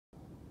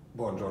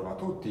Buongiorno a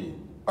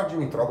tutti, oggi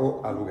mi trovo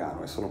a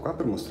Lugano e sono qua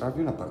per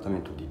mostrarvi un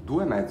appartamento di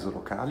 2,5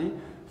 locali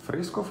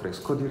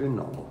fresco di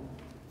rinnovo.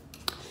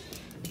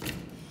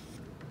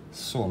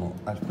 Sono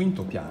al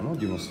quinto piano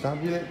di uno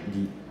stabile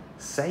di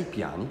 6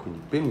 piani, quindi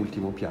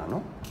penultimo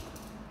piano.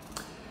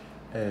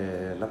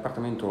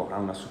 L'appartamento ha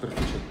una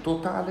superficie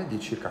totale di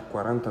circa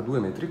 42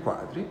 metri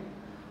quadri.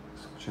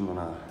 Sto facendo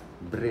una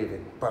breve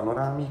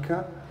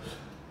panoramica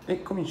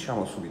e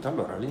cominciamo subito.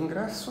 Allora,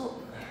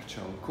 all'ingresso c'è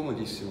un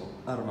comodissimo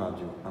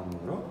armadio a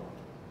muro.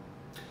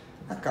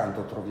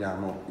 Accanto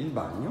troviamo il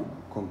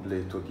bagno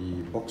completo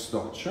di box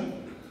doccia,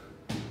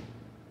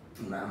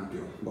 un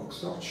ampio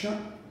box doccia,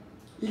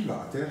 il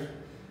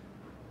water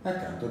e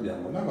accanto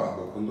abbiamo il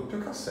lavabo con doppio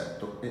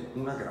cassetto e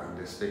una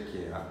grande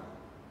specchiera.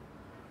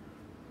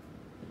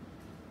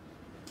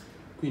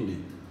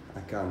 Quindi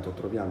accanto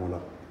troviamo la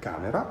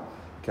camera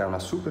che ha una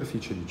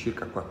superficie di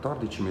circa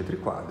 14 metri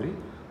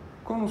quadri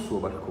con un suo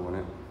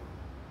balcone.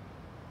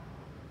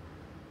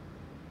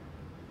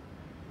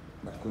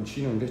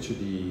 Balconcino invece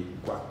di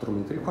 4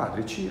 metri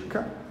quadri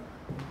circa,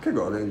 che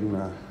gode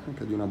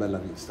anche di una bella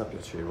vista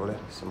piacevole.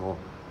 Siamo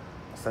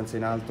abbastanza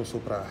in alto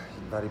sopra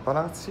i vari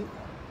palazzi,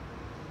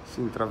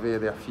 si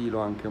intravede a filo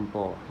anche un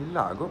po' il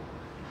lago,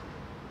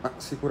 ma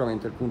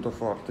sicuramente il punto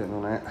forte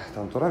non è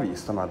tanto la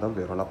vista, ma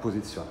davvero la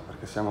posizione,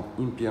 perché siamo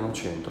in pieno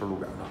centro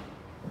Lugano.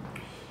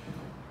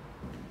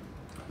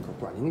 Ecco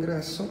qua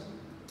l'ingresso.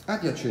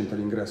 Adiacente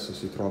all'ingresso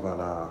si trova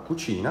la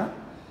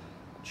cucina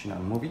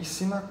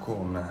nuovissima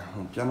con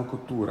un piano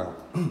cottura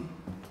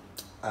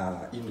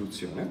a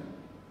induzione,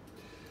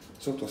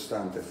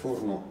 sottostante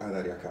forno ad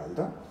aria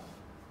calda,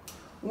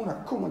 una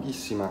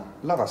comodissima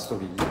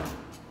lavastoviglie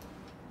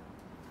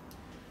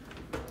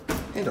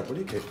e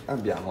dopodiché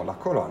abbiamo la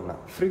colonna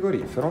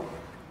frigorifero,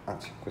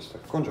 anzi questo è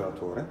il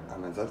congelatore a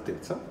mezza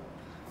altezza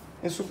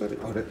e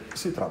superiore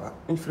si trova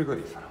il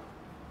frigorifero.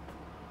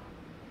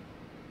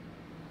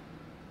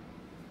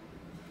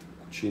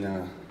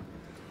 Cucina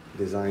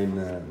design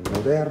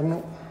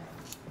moderno.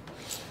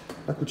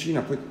 La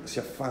cucina poi si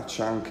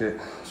affaccia anche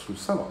sul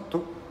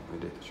salotto,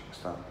 vedete c'è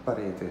questa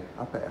parete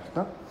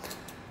aperta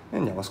e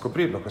andiamo a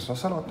scoprirlo. Questo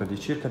salotto è di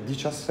circa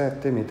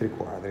 17 metri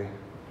quadri,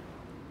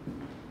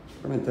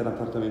 sicuramente è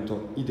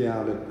l'appartamento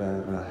ideale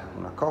per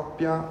una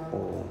coppia o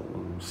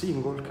un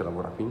single che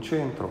lavora qui in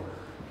centro,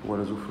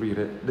 vuole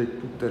usufruire di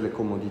tutte le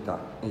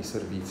comodità e i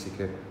servizi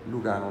che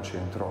Lugano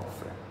Centro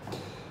offre.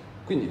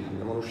 Quindi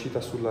abbiamo l'uscita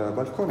sul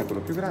balcone,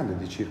 quello più grande,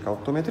 di circa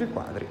 8 metri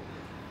quadri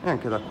e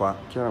anche da qua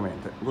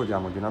chiaramente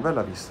godiamo di una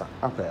bella vista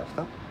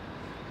aperta,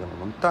 abbiamo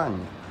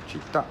montagne,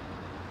 città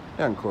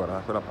e ancora da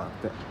quella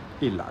parte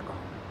il lago.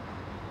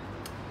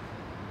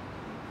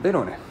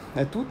 Benone,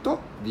 è tutto,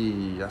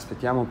 vi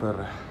aspettiamo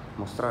per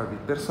mostrarvi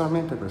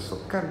personalmente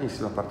questo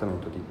carinissimo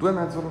appartamento di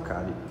 2,5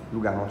 locali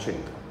Lugano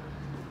Centro.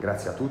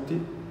 Grazie a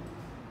tutti,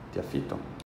 ti affitto.